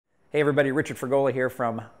Hey everybody, Richard Fergola here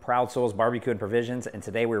from Proud Souls Barbecue and Provisions, and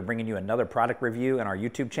today we're bringing you another product review on our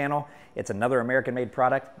YouTube channel. It's another American-made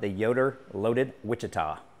product, the Yoder Loaded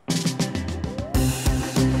Wichita.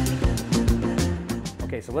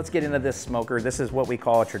 Okay, so let's get into this smoker. This is what we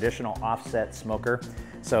call a traditional offset smoker.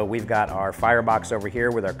 So we've got our firebox over here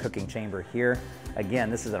with our cooking chamber here. Again,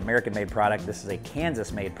 this is an American-made product. This is a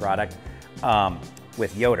Kansas-made product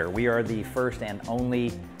with Yoder. We are the first and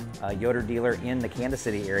only Yoder dealer in the Kansas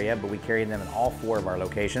City area, but we carry them in all 4 of our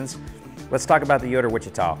locations. Let's talk about the Yoder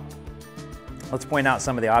Wichita. Let's point out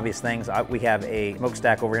some of the obvious things. We have a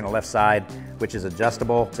smokestack over here on the left side, which is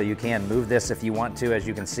adjustable, so you can move this if you want to, as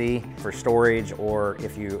you can see, for storage, or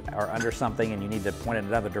if you are under something and you need to point it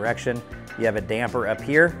another direction. You have a damper up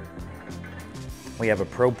here. We have a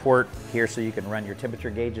probe port here so you can run your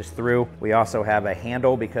temperature gauges through. We also have a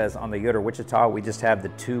handle because on the Yoder Wichita, we just have the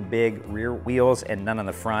 2 big rear wheels and none on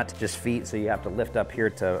the front, just feet, so you have to lift up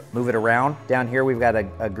here to move it around. Down here, we've got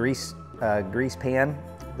a grease pan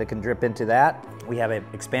that can drip into that. We have an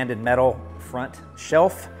expanded metal front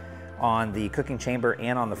shelf on the cooking chamber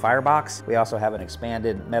and on the firebox. We also have an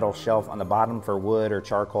expanded metal shelf on the bottom for wood or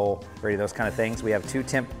charcoal, or any of those kind of things. We have 2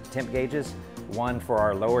 temp gauges, one for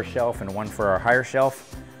our lower shelf and one for our higher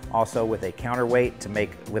shelf, also with a counterweight to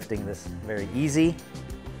make lifting this very easy.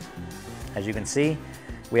 As you can see,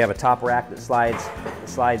 we have a top rack that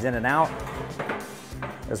slides in and out,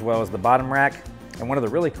 as well as the bottom rack. And one of the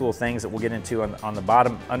really cool things that we'll get into on the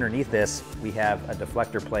bottom underneath this, we have a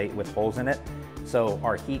deflector plate with holes in it, so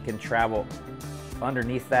our heat can travel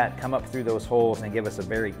underneath that, come up through those holes, and give us a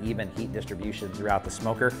very even heat distribution throughout the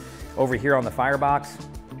smoker. Over here on the firebox,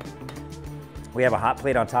 we have a hot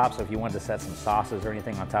plate on top, so if you wanted to set some sauces or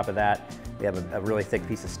anything on top of that, we have a really thick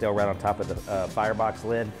piece of steel right on top of the firebox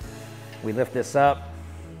lid. We lift this up.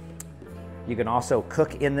 You can also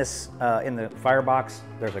cook in this in the firebox.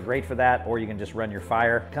 There's a grate for that, or you can just run your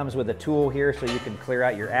fire. Comes with a tool here so you can clear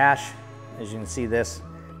out your ash. As you can see this,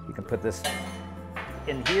 you can put this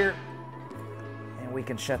in here, and we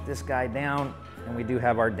can shut this guy down. And we do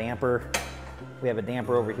have our damper. We have a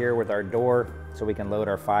damper over here with our door, so we can load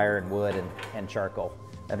our fire and wood and charcoal.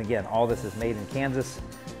 And again, all this is made in Kansas,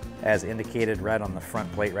 as indicated right on the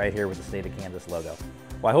front plate right here with the state of Kansas logo.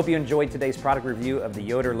 Well, I hope you enjoyed today's product review of the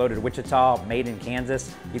Yoder Loaded Wichita, made in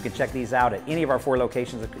Kansas. You can check these out at any of our 4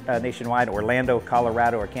 locations nationwide: Orlando,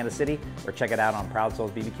 Colorado, or Kansas City, or check it out on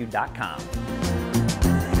ProudSoulsBBQ.com.